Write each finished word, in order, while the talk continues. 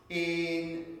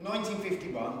In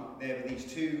 1951, there were these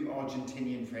two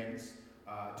Argentinian friends,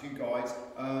 two guys,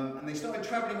 and they started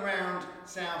travelling around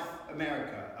South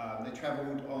America. They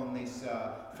travelled on this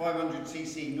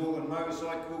 500cc Northern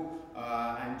motorcycle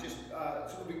and just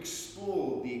sort of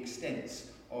explored the extents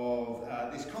of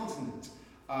this continent.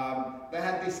 They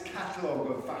had this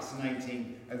catalogue of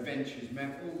fascinating adventures,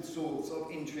 met all sorts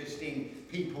of interesting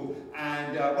people,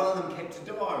 and one of them kept a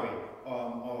diary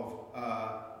of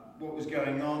what was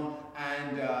going on,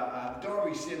 and the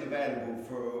diary is still available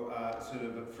for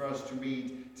for us to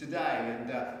read today. And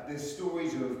there's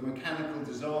stories of mechanical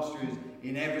disasters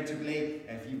inevitably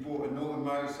if you bought a Northern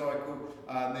motorcycle.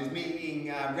 There's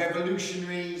meeting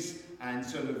revolutionaries and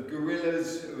sort of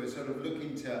guerrillas who are sort of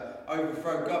looking to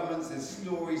overthrow governments. There's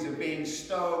stories of being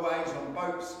stowaways on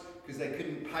boats because they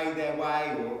couldn't pay their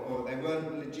way or they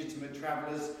weren't legitimate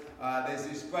travellers. There's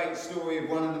this great story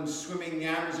of one of them swimming the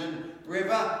Amazon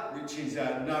River, which is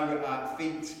no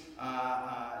feat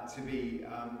to be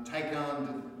taken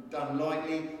on, done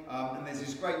lightly. And there's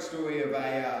this great story of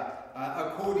a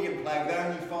accordion player with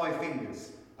only 5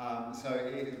 fingers. So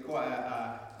it's quite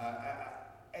a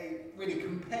really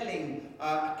compelling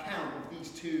account of these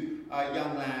two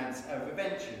young lads' of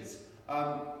adventures.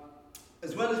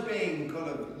 As well as being kind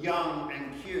of young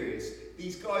and curious,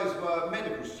 these guys were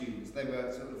medical students. They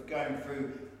were sort of going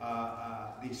through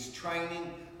this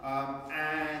training,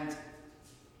 and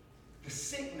the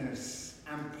sickness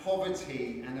and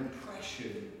poverty and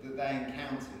oppression that they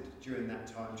encountered during that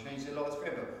time changed their lives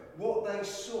forever. What they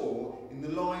saw in the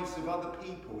lives of other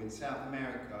people in South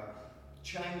America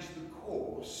changed the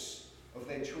course of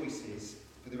their choices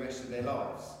for the rest of their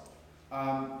lives.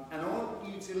 And I want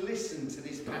you to listen to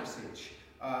this passage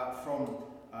from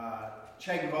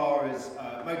Che Guevara's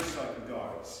Motorcycle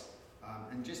Diaries,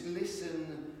 and just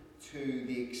listen to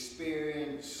the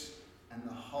experience and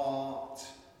the heart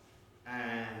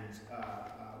and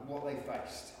what they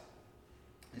faced.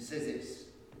 It says this: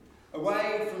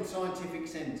 away from scientific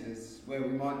centres where we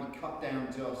might be cut down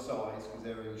to our size because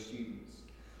there are only students,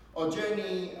 our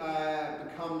journey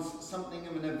becomes something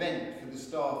of an event for the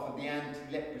staff of the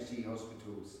anti-leprosy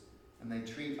hospitals, and they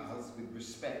treat us with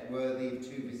respect worthy of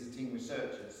 2 visiting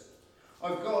researchers.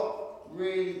 I've got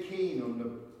really keen on the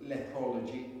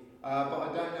leprology, but I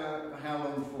don't know how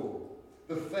long for.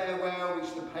 The farewell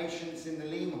which the patients in the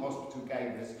Lima hospital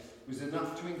gave us was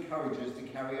enough to encourage us to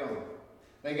carry on.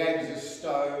 They gave us a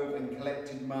stove and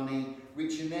collected money,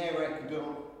 which in their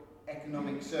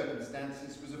economic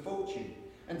circumstances was a fortune,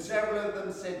 and several of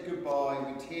them said goodbye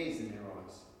with tears in their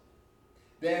eyes.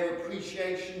 Their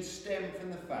appreciation stemmed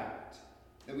from the fact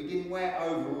that we didn't wear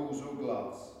overalls or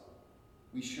gloves.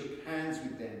 We shook hands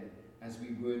with them as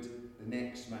we would the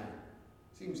next man.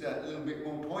 Seems a little bit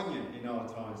more poignant in our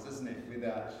times, doesn't it, with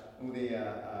all the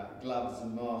gloves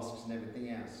and masks and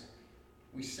everything else.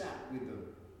 We sat with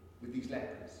them, with these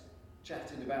lepers,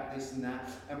 chatted about this and that,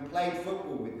 and played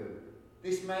football with them.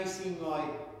 This may seem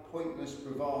like pointless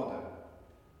bravado,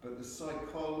 but the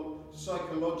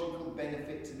psychological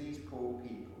benefit to these poor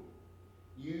people,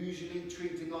 usually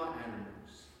treated like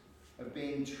animals, of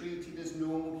being treated as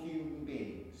normal human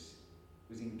beings,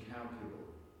 was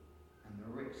incalculable, and the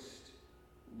risk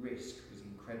was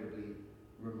incredibly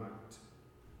remote.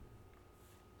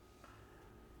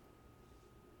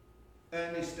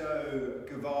 Ernesto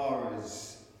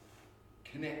Guevara's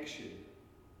connection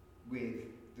with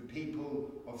the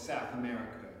people of South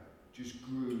America just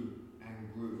grew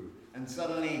and grew. And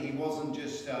suddenly he wasn't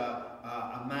just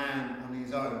a man on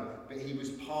his own, but he was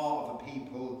part of a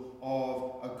people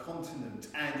of a continent.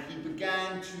 And he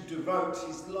began to devote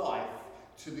his life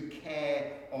to the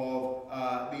care of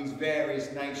these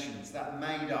various nations that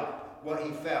made up what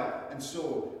he felt and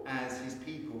saw as his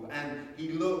people. And he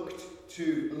looked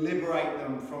to liberate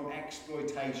them from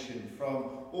exploitation,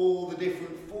 from all the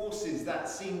different forces that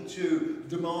seemed to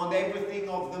demand everything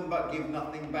of them but give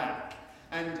nothing back.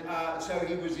 And so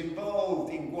he was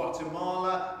involved in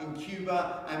Guatemala, in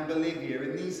Cuba and Bolivia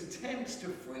in these attempts to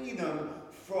free them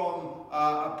from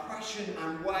oppression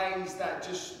and ways that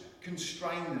just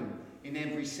constrain them in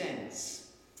every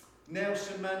sense.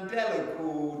 Nelson Mandela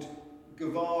called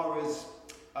Guevara's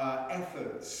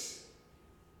efforts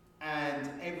and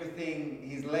everything,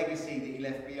 his legacy that he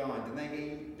left behind.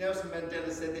 And Nelson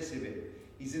Mandela said this of him: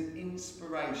 he's an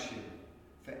inspiration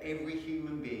for every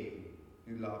human being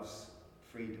who loves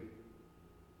freedom.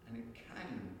 And it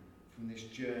came from this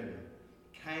journey,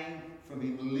 came from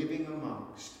him living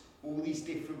amongst all these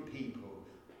different people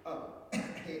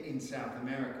in South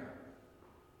America.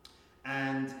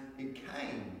 And it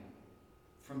came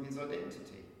from his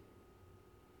identity.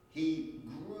 He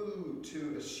grew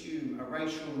to assume a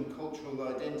racial and cultural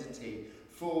identity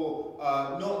for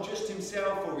not just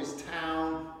himself or his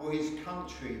town or his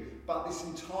country, but this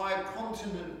entire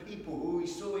continent of people who he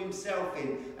saw himself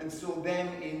in and saw them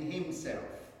in himself.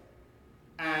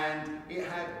 And it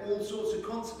had all sorts of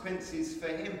consequences for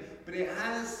him, but it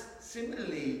has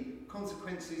similarly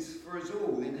consequences for us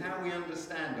all in how we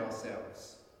understand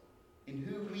ourselves, in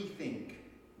who we think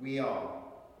we are.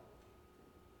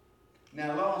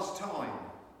 Now, last time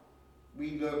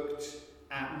we looked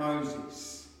at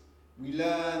Moses. We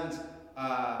learned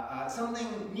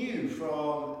something new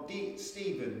from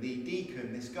Stephen, the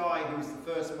deacon, this guy who's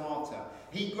the first martyr.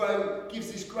 He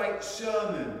gives this great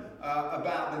sermon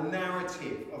about the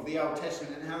narrative of the Old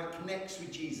Testament and how it connects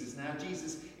with Jesus and how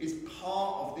Jesus is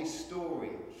part of this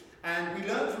story. And we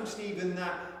learned from Stephen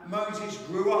that Moses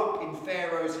grew up in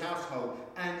Pharaoh's household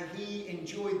and he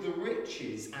enjoyed the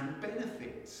riches and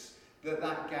benefits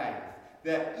that gave.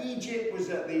 That Egypt was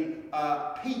at the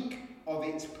peak of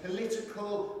its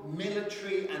political,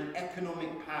 military and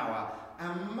economic power,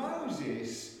 and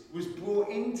Moses was brought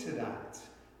into that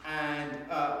and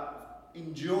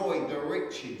enjoyed the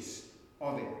riches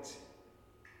of it.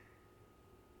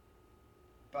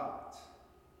 But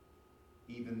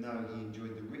even though he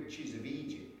enjoyed the riches of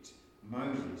Egypt,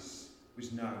 Moses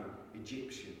was no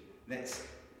Egyptian. Let's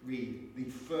read the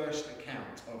first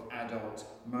account of adult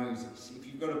Moses. If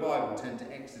you've got a Bible, turn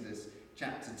to Exodus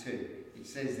chapter 2. It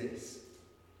says this.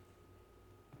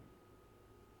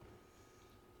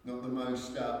 Not the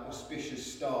most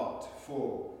auspicious start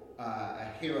for a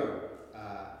hero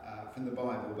from the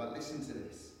Bible, but listen to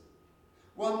this.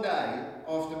 One day,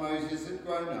 after Moses had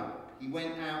grown up, he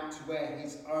went out to where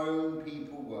his own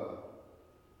people were,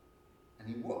 and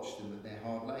he watched them at their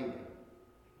hard labour.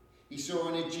 He saw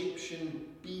an Egyptian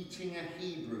beating a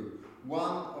Hebrew,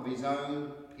 one of his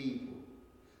own people.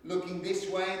 Looking this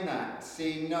way and that,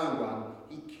 seeing no one,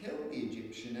 he killed the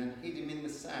Egyptian and hid him in the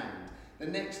sand. The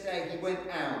next day he went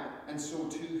out and saw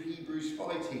two Hebrews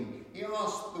fighting. He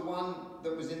asked the one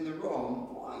that was in the wrong,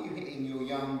 "Why are you hitting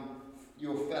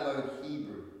your fellow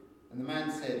Hebrew?" And the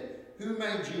man said, "Who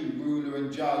made you ruler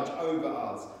and judge over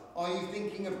us? Are you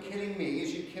thinking of killing me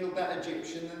as you killed that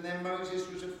Egyptian?" And then Moses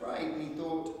was afraid and he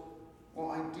thought,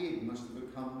 "What I did must have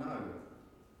become known."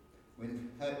 When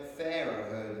Pharaoh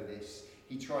heard of this,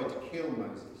 he tried to kill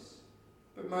Moses.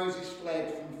 But Moses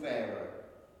fled from Pharaoh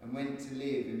and went to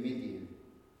live in Midian,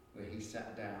 where he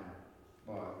sat down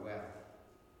by a well.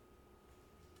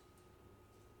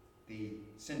 The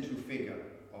central figure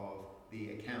of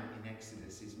the account in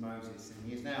Exodus is Moses, and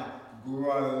he is now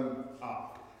grown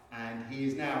up, and he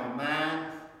is now a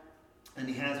man, and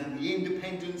he has all the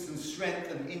independence and strength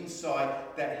and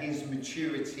insight that his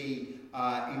maturity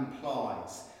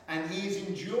implies. And he is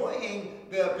enjoying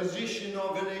the position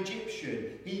of an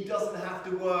Egyptian. He doesn't have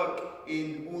to work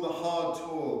in all the hard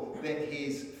toil that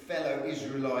his fellow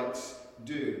Israelites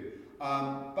do.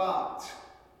 But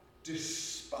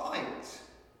despite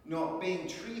not being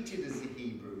treated as a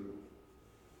Hebrew,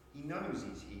 he knows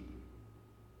he's Hebrew.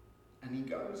 And he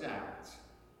goes out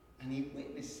and he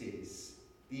witnesses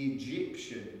the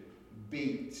Egyptian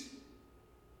beat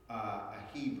a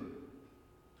Hebrew.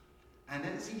 And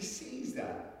as he sees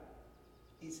that,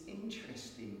 it's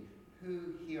interesting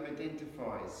who he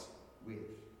identifies with.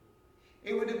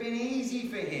 It would have been easy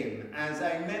for him as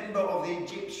a member of the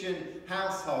Egyptian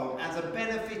household, as a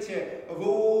benefiter of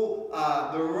all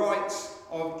the rights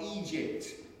of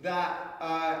Egypt,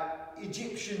 that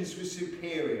Egyptians were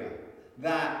superior,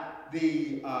 that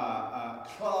the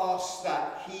class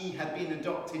that he had been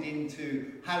adopted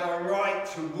into had a right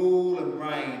to rule and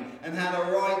reign, and had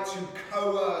a right to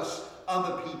coerce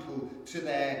other people to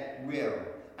their will.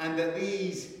 And that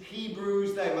these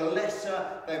Hebrews, they were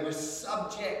lesser, they were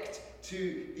subject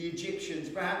to the Egyptians.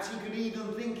 Perhaps he could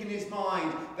even think in his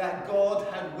mind that God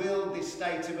had willed this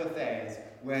state of affairs,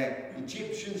 where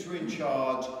Egyptians were in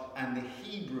charge and the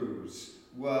Hebrews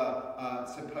were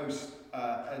supposed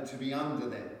to be under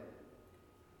them.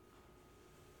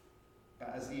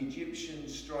 But as the Egyptian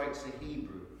strikes a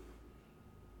Hebrew,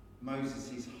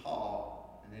 Moses' heart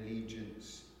and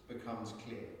allegiance becomes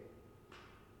clear.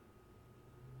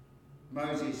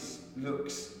 Moses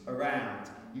looks around.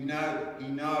 He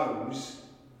knows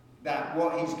that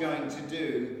what he's going to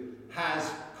do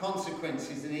has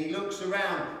consequences, and he looks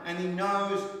around and he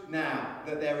knows now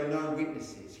that there are no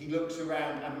witnesses. He looks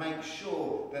around and makes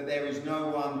sure that there is no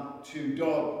one to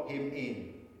dob him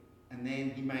in. And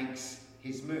then he makes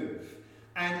his move.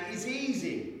 And it's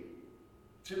easy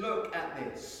to look at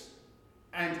this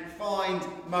and find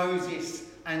Moses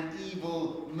an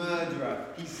evil murderer.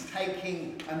 He's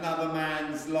taking another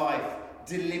man's life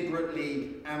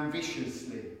deliberately and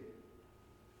viciously.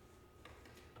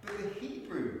 But the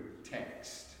Hebrew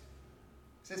text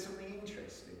says something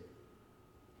interesting.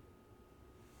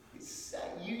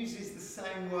 It uses the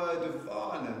same word of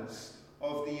violence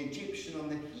of the Egyptian on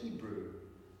the Hebrew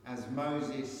as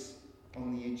Moses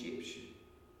on the Egyptian.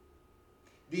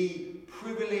 The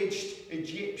privileged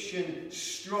Egyptian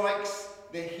strikes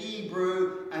the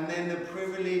Hebrew, and then the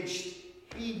privileged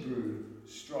Hebrew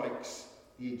strikes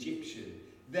the Egyptian.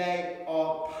 They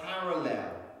are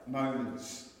parallel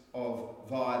moments of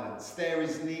violence. There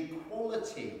is an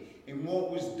equality in what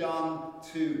was done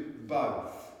to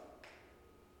both.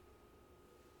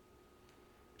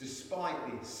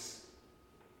 Despite this,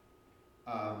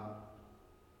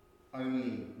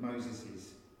 only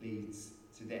Moses' leads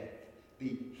to death.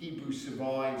 The Hebrew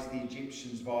survives the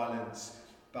Egyptian's violence,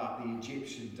 but the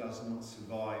Egyptian does not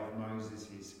survive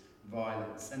Moses'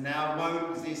 violence. And now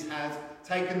Moses has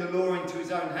taken the law into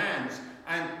his own hands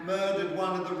and murdered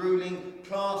one of the ruling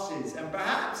classes. And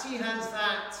perhaps he has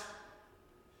that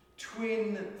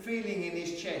twin feeling in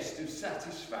his chest of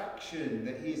satisfaction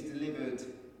that he has delivered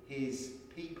his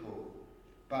people,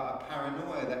 but a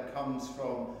paranoia that comes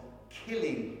from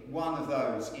killing one of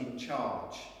those in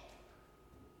charge.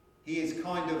 He is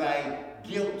kind of a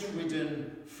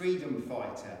guilt-ridden freedom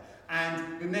fighter.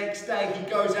 And the next day he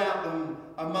goes out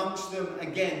amongst them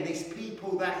again, this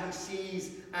people that he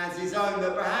sees as his own,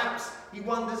 that perhaps he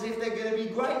wonders if they're going to be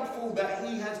grateful that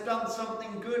he has done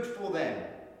something good for them.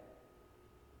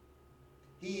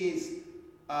 He is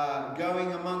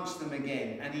going amongst them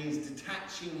again, and he is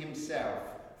detaching himself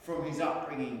from his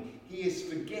upbringing. He is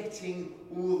forgetting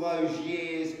all those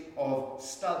years of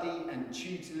study and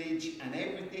tutelage and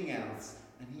everything else,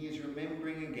 and he is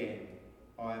remembering again,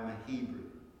 I am a Hebrew.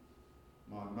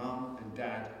 My mum and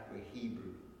dad were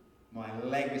Hebrew. My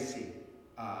legacy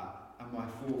and my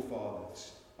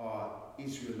forefathers are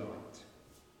Israelite.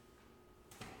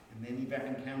 And then he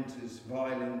encounters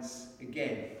violence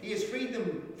again. He has freed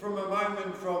them from a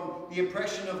moment from the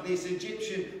oppression of this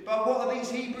Egyptian. But what are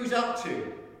these Hebrews up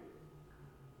to?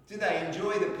 Do they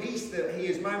enjoy the peace that he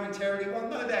has momentarily won?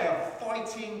 No, they are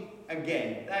fighting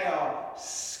again. They are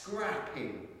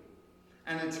scrapping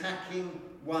and attacking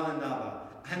one another.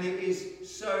 And it is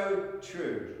so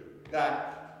true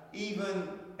that even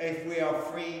if we are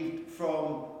freed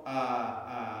from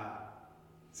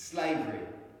slavery,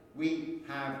 we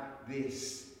have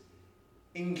this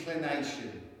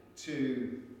inclination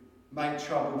to make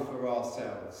trouble for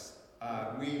ourselves.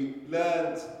 We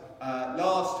learned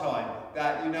last time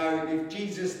that, if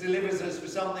Jesus delivers us for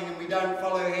something and we don't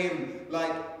follow him,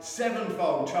 like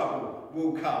sevenfold trouble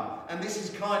will come. And this is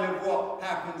kind of what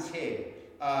happens here.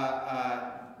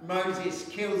 Moses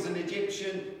kills an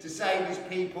Egyptian to save his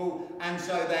people, and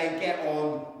so they get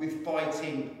on with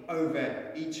fighting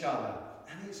over each other.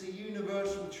 And it's a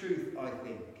universal truth, I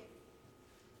think,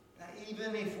 that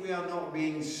even if we are not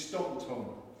being stomped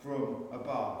on from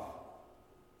above,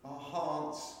 our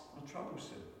hearts are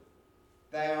troublesome.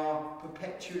 They are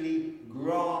perpetually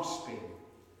grasping,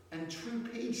 and true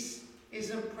peace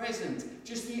isn't present.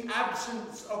 Just the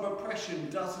absence of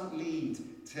oppression doesn't lead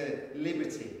to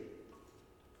liberty.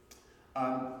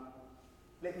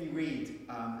 Let me read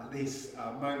this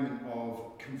moment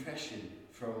of confession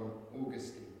from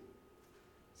Augustine.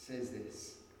 It says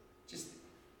this. Just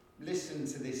listen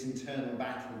to this internal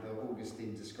battle that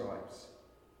Augustine describes.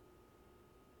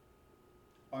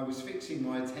 I was fixing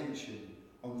my attention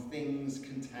on things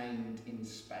contained in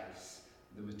space,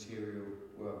 the material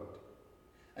world.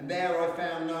 And there I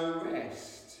found no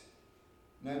rest,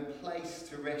 no place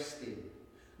to rest in.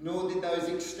 Nor did those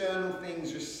external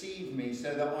things receive me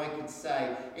so that I could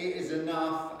say, it is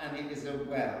enough and it is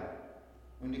well.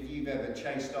 And if you've ever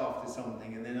chased after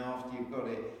something and then after you've got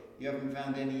it, you haven't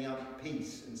found any other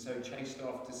peace, and so chased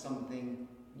after something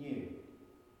new.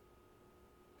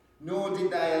 Nor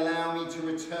did they allow me to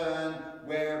return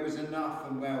where it was enough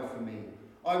and well for me.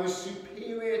 I was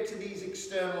superior to these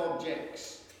external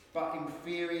objects, but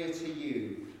inferior to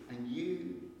you, and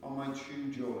you are my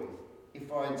true joy.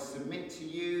 If I submit to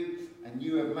you, and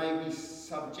you have made me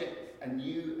subject, and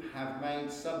you have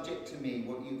made subject to me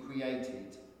what you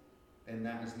created, then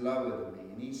that is lower than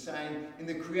me. And he's saying, in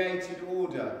the created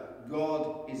order,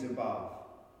 God is above.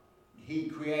 He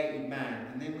created man,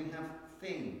 and then we have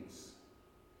things.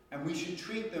 And we should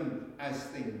treat them as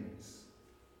things,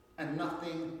 and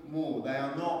nothing more. They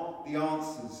are not the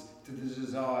answers to the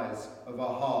desires of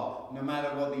our heart, no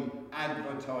matter what the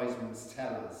advertisements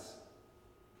tell us.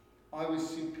 I was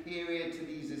superior to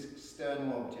these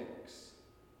external objects,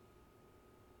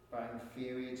 but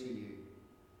inferior to you,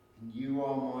 and you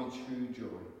are my true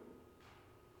joy.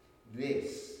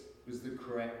 This was the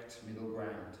correct middle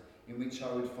ground in which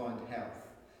I would find health,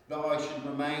 that I should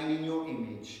remain in your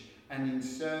image and in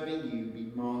serving you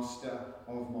be master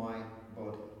of my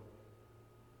body.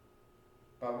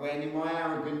 But when in my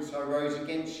arrogance I rose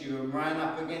against you and ran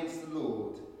up against the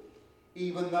Lord,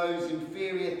 even those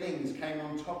inferior things came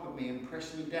on top of me and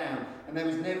pressed me down, and there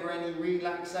was never any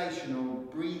relaxation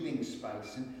or breathing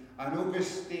space. And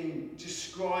Augustine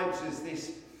describes as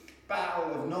this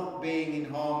battle of not being in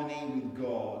harmony with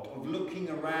God, of looking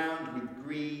around with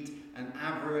greed and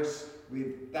avarice,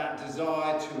 with that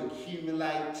desire to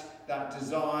accumulate, that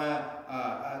desire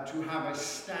to have a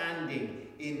standing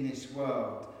in this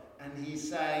world. And he's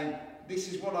saying,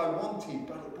 this is what I wanted,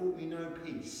 but it brought me no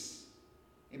peace.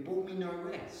 It brought me no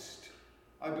rest.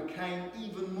 I became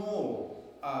even more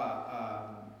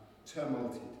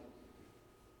tumulted.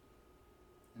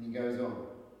 And he goes on.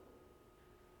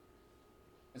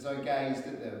 As I gazed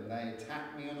at them, they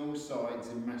attacked me on all sides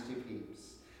in massive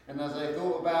heaps. And as I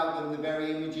thought about them, the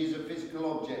very images of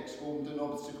physical objects formed an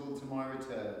obstacle to my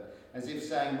return, as if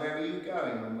saying, where are you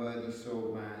going, unworthy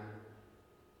sword man?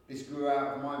 This grew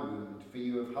out of my wound, for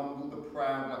you have humbled the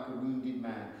proud like a wounded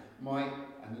man.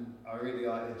 And I really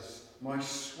like this, my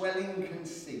swelling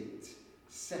conceit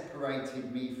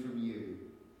separated me from you,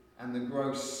 and the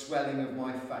gross swelling of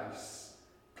my face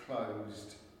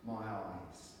closed my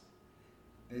eyes.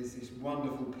 There's this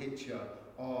wonderful picture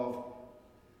of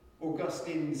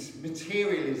Augustine's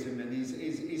materialism and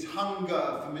his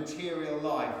hunger for material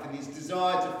life and his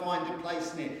desire to find a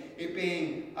place in it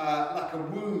being like a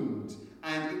wound,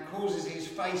 and it causes his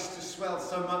face to swell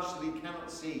so much that he cannot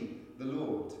see the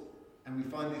Lord. And we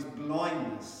find this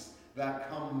blindness that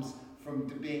comes from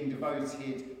being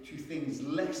devoted to things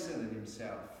lesser than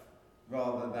himself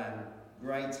rather than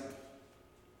greater.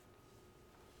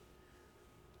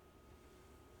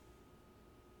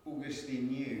 Augustine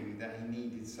knew that he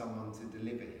needed someone to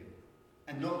deliver him.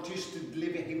 And not just to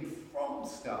deliver him from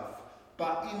stuff,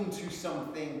 but into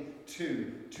something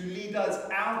too. To lead us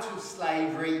out of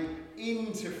slavery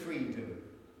into freedom.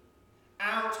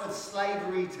 Out of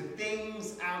slavery to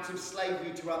things, out of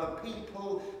slavery to other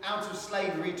people, out of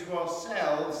slavery to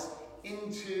ourselves,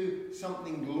 into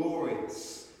something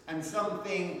glorious and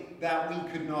something that we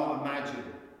could not imagine.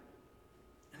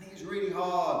 And it's really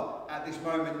hard at this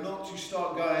moment not to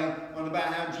start going on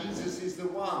about how Jesus is the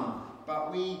one,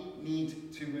 but we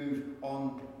need to move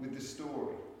on with the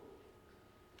story.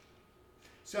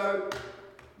 So,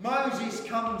 Moses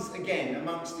comes again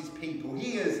amongst his people.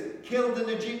 He has killed an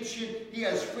Egyptian, he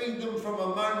has freed them from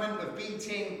a moment of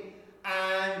beating,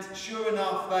 and sure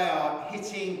enough they are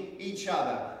hitting each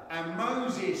other. And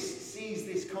Moses sees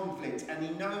this conflict and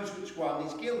he knows which one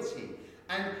is guilty.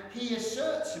 And he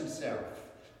asserts himself.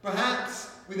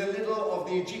 Perhaps with a little of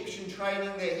the Egyptian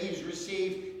training that he's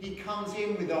received, he comes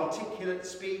in with articulate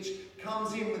speech,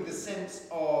 comes in with a sense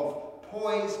of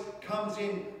poise, comes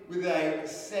in with a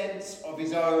sense of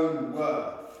his own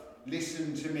worth.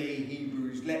 Listen to me,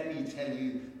 Hebrews, let me tell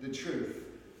you the truth.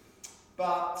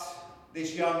 But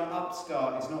this young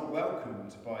upstart is not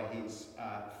welcomed by his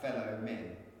fellow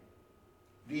men.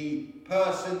 The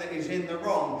person that is in the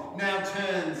wrong now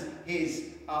turns his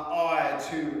eye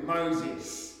to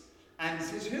Moses and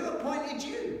says, who appointed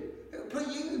you? Who put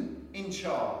you in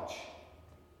charge?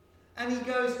 And he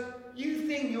goes, you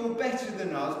think you're better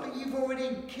than us, but you've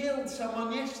already killed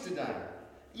someone yesterday.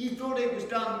 You thought it was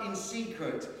done in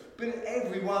secret, but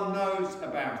everyone knows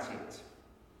about it.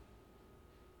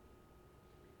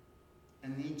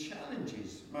 And he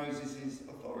challenges Moses'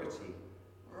 authority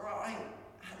right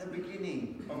at the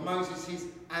beginning of Moses'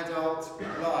 adult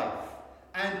life.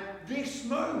 And this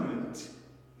moment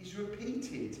is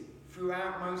repeated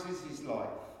throughout Moses' life.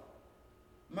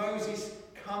 Moses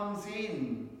comes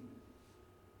in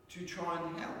to try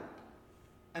and help.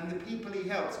 And the people he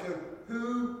helps go,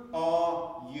 who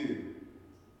are you?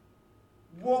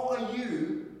 What are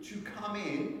you to come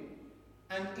in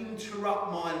and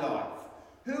interrupt my life?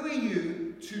 Who are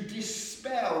you to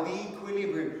dispel the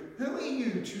equilibrium? Who are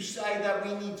you to say that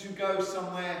we need to go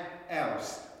somewhere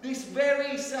else? This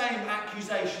very same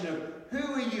accusation of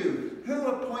who are you? Who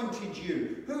appointed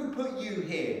you? Who put you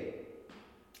here?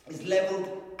 Is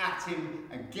levelled at him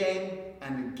again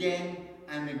and again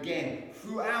and again.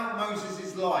 Throughout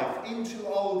Moses' life, into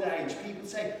old age, people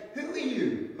say, who are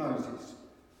you, Moses?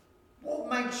 What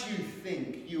makes you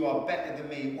think you are better than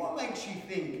me? What makes you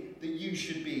think that you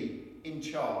should be in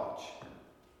charge?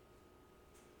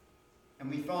 And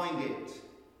we find it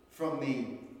from the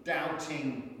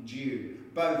doubting Jew,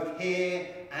 both here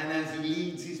and as he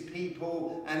leads his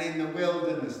people and in the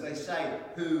wilderness. They say,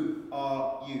 who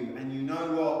are you? And you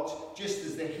know what? Just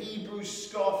as the Hebrews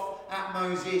scoff at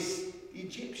Moses, the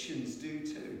Egyptians do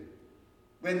too.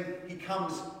 When he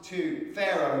comes to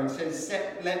Pharaoh and says,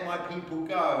 let my people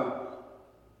go,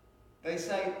 they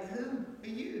say, who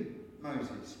are you,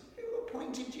 Moses? Who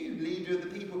appointed you, leader of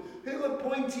the people? Who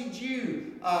appointed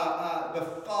you,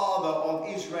 the father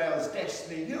of Israel's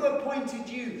destiny? Who appointed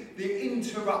you, the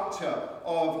interrupter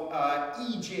of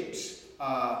Egypt's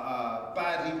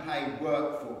badly paid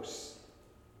workforce?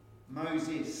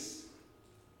 Moses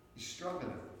is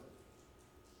struggling.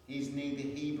 He's neither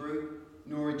Hebrew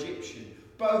nor Egyptian.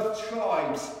 Both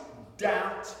tribes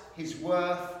doubt his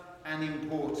worth and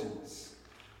importance.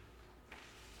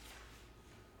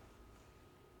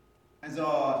 As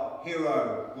our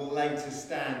hero will later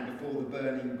stand before the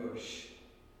burning bush,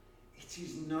 it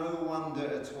is no wonder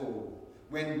at all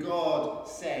when God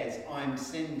says, I'm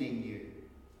sending you.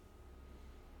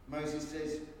 Moses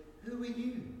says, who are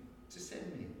you to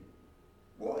send me?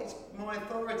 What is my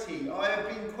authority? I have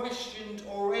been questioned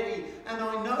already, and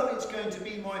I know it's going to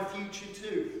be my future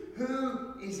too.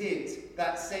 Who is it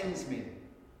that sends me?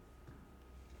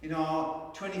 In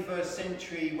our 21st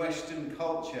century Western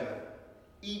culture,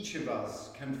 each of us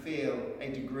can feel a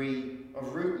degree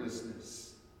of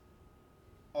rootlessness.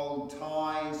 Old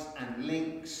ties and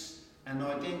links and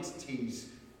identities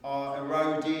are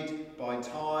eroded by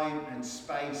time and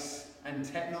space and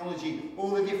technology. All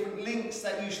the different links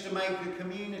that used to make a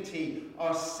community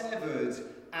are severed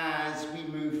as we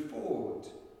move forward.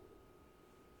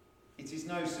 It is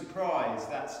no surprise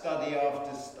that study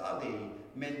after study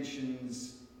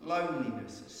mentions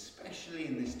loneliness, especially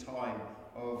in this time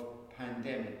of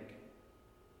pandemic.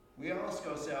 We ask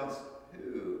ourselves,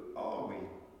 who are we?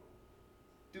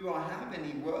 Do I have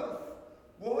any worth?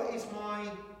 What is my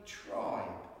tribe?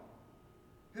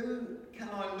 Who can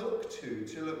I look to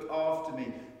look after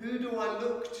me? Who do I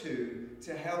look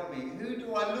to help me? Who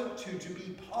do I look to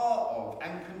be part of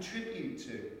and contribute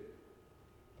to?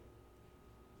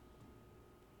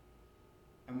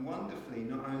 And wonderfully,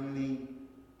 not only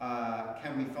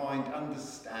can we find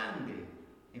understanding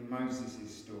in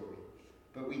Moses' story,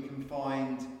 but we can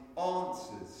find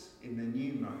answers in the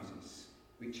new Moses,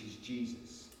 which is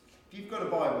Jesus. If you've got a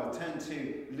Bible, turn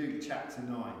to Luke chapter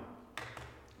 9.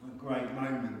 A great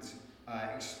moment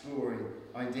exploring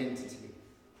identity.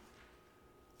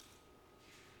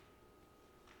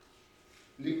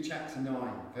 Luke chapter 9,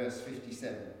 verse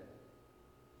 57.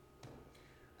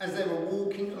 As they were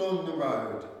walking along the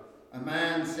road, a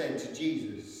man said to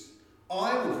Jesus,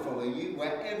 I will follow you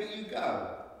wherever you go.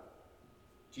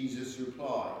 Jesus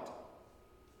replied,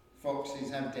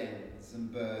 foxes have dens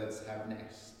and birds have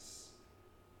nests,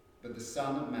 but the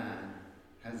Son of Man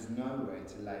has nowhere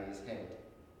to lay his head.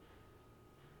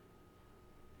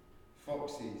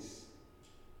 Foxes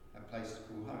have a place to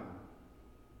call home.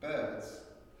 Birds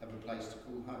have a place to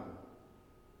call home.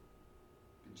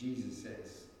 But Jesus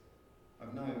says,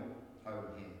 I've no home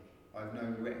here. I've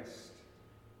no rest.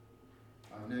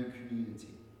 I've no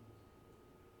community.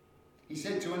 He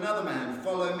said to another man,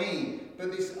 follow me.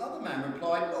 But this other man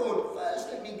replied, Lord, first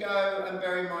let me go and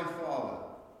bury my father.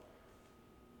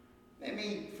 Let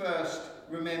me first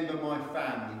remember my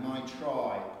family, my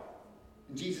tribe.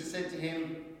 And Jesus said to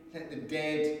him, let the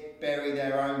dead bury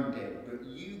their own dead, but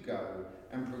you go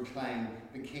and proclaim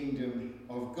the kingdom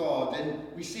of God. And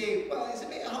we see, well, it's a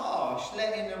bit harsh,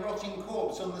 letting a rotting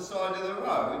corpse on the side of the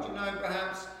road. You know,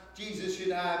 perhaps Jesus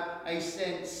should have a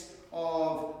sense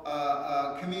of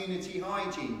community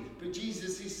hygiene. But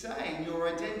Jesus is saying your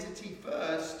identity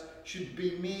first should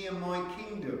be me and my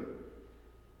kingdom.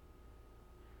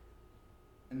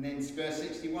 And then verse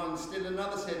 61, still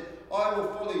another said, I will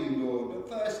follow you, Lord, but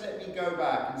first let me go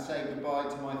back and say goodbye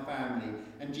to my family.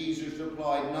 And Jesus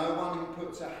replied, no one who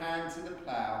puts a hand to the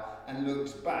plough and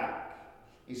looks back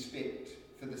is fit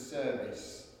for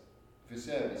service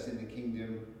in the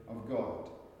kingdom of God.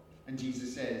 And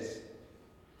Jesus says,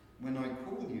 when I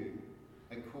call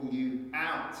you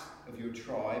out of your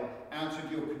tribe, out of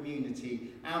your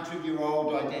community, out of your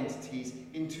old identities,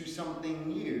 into something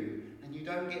new, and you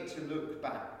don't get to look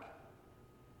back.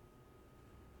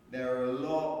 There are a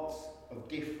lot of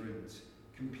different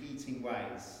competing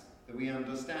ways that we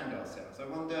understand ourselves. I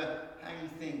wonder how you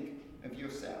think of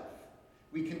yourself.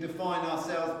 We can define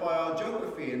ourselves by our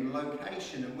geography and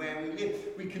location and where we live.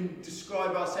 We can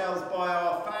describe ourselves by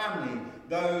our family,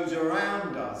 those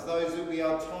around us, those that we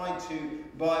are tied to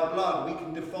by blood. We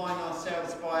can define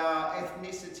ourselves by our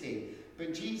ethnicity.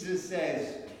 But Jesus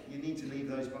says you need to leave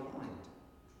those behind.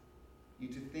 You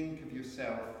to think of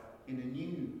yourself in a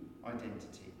new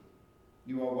identity.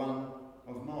 You are one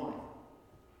of mine.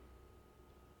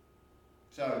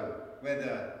 So,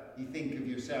 whether you think of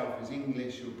yourself as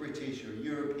English or British or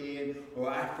European or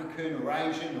African or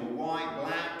Asian or white,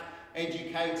 black,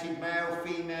 educated, male,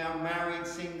 female, married,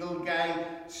 single, gay,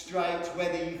 straight,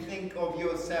 whether you think of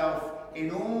yourself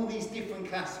in all these different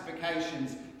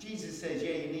classifications, Jesus says,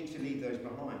 yeah, you need to leave those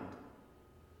behind.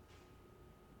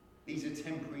 These are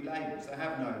temporary labels. They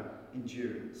have no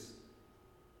endurance.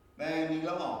 They only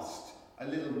last a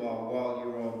little while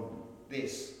you're on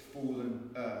this fallen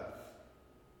earth.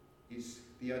 It's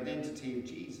the identity of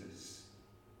Jesus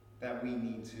that we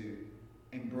need to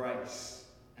embrace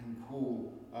and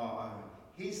call our own.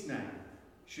 His name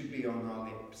should be on our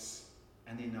lips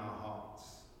and in our hearts.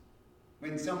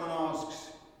 When someone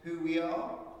asks who we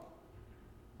are,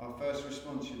 our first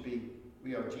response should be,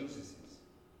 we are Jesus's.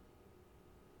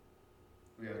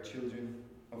 We are children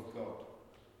of God.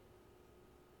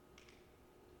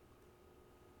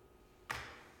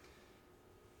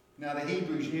 Now the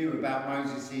Hebrews knew about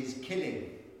Moses'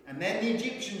 killing. And then the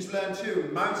Egyptians learned too.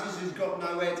 Moses has got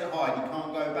nowhere to hide. He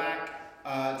can't go back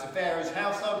to Pharaoh's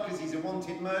household because he's a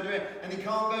wanted murderer. And he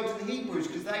can't go to the Hebrews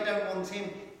because they don't want him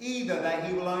either, that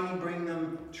he will only bring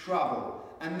them trouble.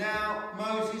 And now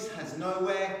Moses has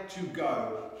nowhere to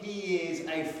go. He is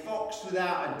a fox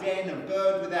without a den, a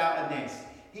bird without a nest.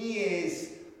 He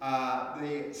is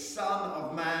the son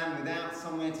of man without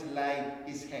somewhere to lay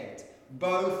his head.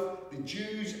 Both the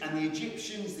Jews and the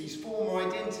Egyptians, these former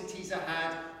identities I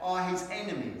had, are his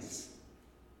enemies.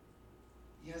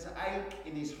 He has an ache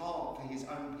in his heart for his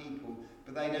own people,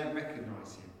 but they don't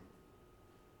recognise him.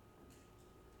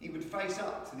 He would face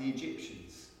up to the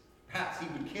Egyptians. Perhaps he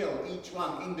would kill each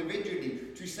one individually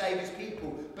to save his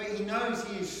people, but he knows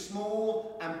he is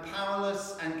small and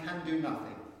powerless and can do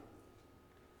nothing.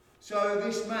 So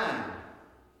this man,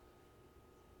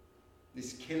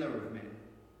 this killer of men,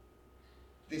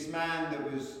 this man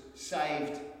that was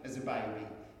saved as a baby,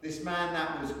 this man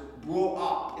that was brought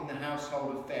up in the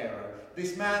household of Pharaoh,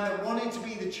 this man that wanted to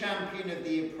be the champion of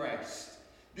the oppressed,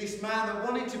 this man that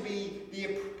wanted to be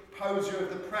the opposer of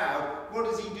the proud, what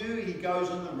does he do? He goes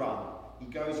on the run. He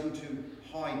goes into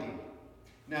hiding.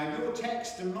 Now your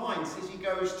text and mine says he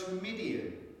goes to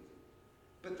Midian.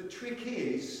 But the trick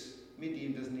is,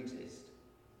 Midian doesn't exist.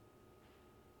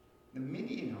 The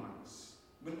Midianites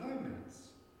were nomads.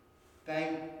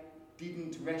 They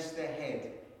didn't rest their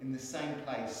head in the same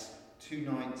place 2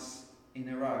 nights in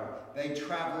a row. They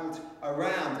travelled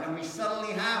around, and we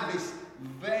suddenly have this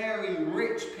very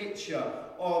rich picture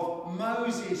of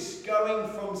Moses going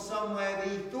from somewhere that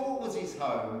he thought was his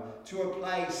home to a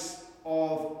place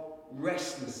of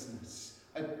restlessness,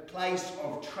 a place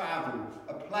of travel,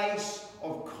 a place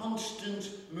of constant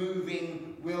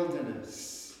moving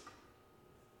wilderness.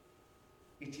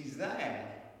 It is there,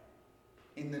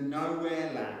 in the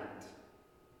nowhere land,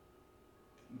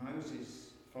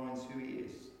 Moses finds who he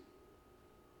is.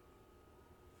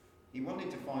 He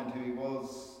wanted to find who he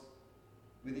was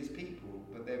with his people,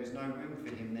 but there was no room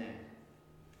for him there.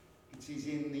 It is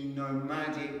in the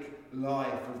nomadic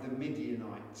life of the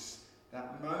Midianites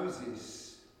that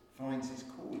Moses finds his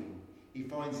calling. He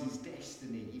finds his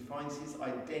destiny. He finds his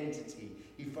identity.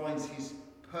 He finds his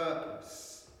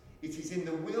purpose. It is in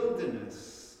the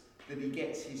wilderness that he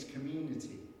gets his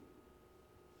community.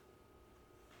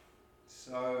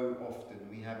 So often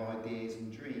we have ideas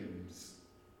and dreams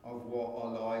of what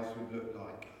our lives would look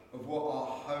like, of what our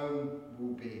home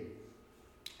will be,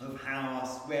 of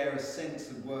where a sense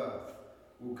of worth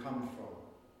will come from.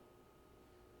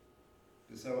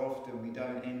 But so often we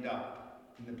don't end up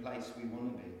in the place we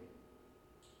want to be.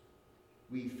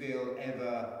 We feel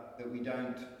ever that we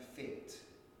don't fit,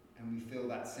 and we feel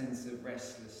that sense of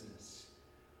restlessness.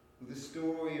 Well, the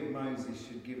story of Moses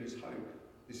should give us hope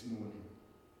this morning.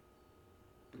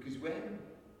 Because when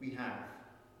we have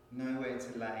nowhere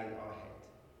to lay our head,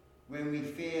 when we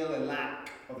feel a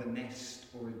lack of a nest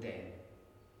or a den,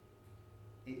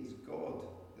 it is God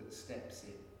that steps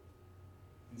in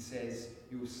and says,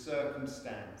 your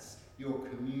circumstance, your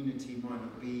community might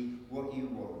not be what you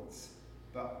want,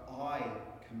 but I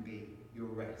can be your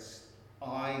rest.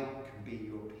 I can be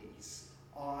your peace.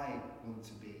 I want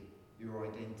to be your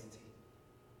identity.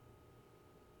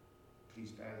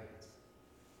 Please bow your heads.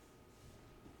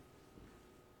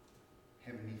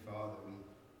 Heavenly Father, we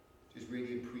just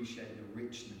really appreciate the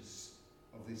richness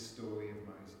of this story of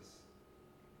Moses.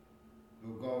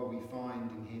 Lord God, we find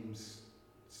in him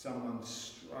someone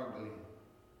struggling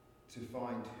to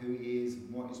find who he is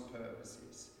and what his purpose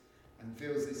is, and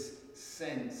feels this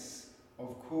sense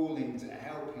of calling to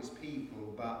help his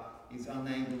people, but is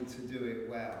unable to do it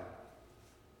well.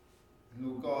 And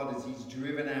Lord God, as he's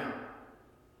driven out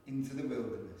into the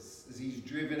wilderness, as he's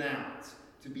driven out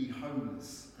to be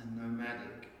homeless and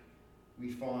nomadic, we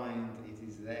find it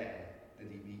is there that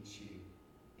he meets you.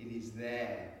 It is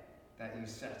there that you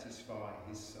satisfy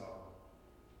his soul.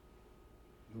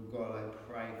 Lord God,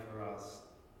 I pray for us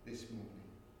this morning.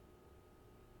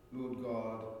 Lord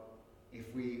God,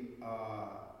 if we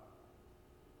are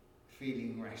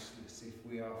feeling restless,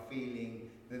 if we are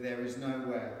feeling that there is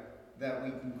nowhere that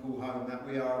we can call home, that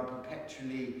we are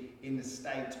perpetually in a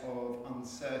state of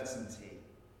uncertainty,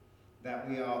 that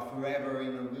we are forever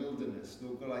in a wilderness,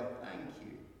 Lord God, I thank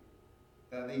you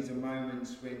that these are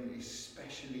moments when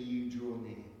especially you draw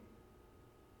near,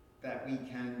 that we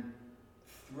can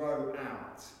throw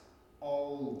out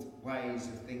old ways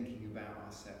of thinking about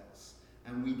ourselves,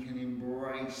 and we can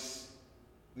embrace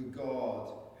the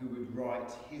God who would write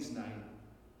his name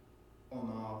on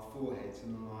our foreheads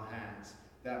and on our hands,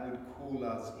 that would call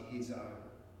us his own.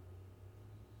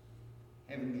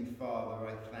 Heavenly Father,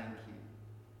 I thank you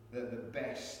that the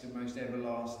best and most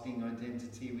everlasting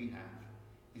identity we have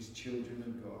is children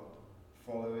of God,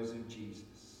 followers of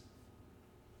Jesus.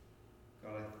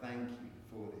 God, I thank you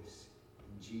for this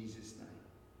in Jesus' name.